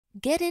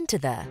Get into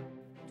the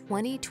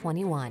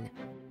 2021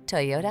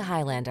 Toyota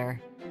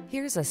Highlander.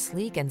 Here's a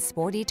sleek and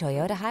sporty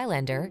Toyota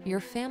Highlander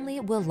your family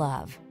will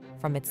love.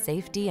 From its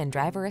safety and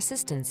driver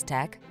assistance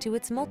tech to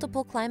its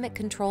multiple climate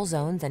control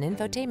zones and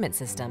infotainment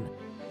system,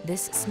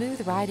 this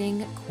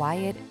smooth-riding,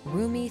 quiet,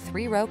 roomy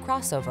three-row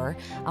crossover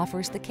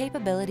offers the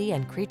capability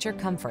and creature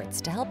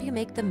comforts to help you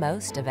make the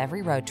most of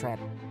every road trip.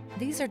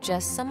 These are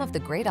just some of the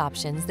great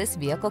options this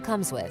vehicle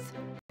comes with: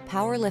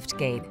 power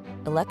liftgate,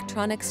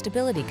 electronic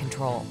stability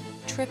control,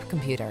 trip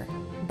computer,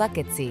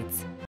 bucket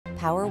seats,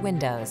 power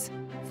windows,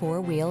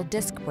 four-wheel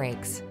disc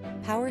brakes,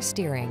 power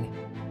steering.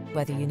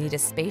 Whether you need a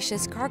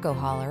spacious cargo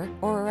hauler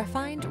or a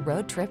refined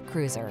road trip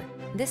cruiser,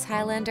 this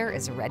Highlander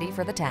is ready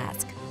for the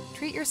task.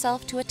 Treat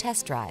yourself to a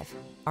test drive.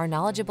 Our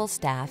knowledgeable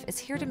staff is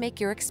here to make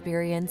your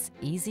experience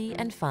easy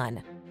and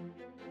fun.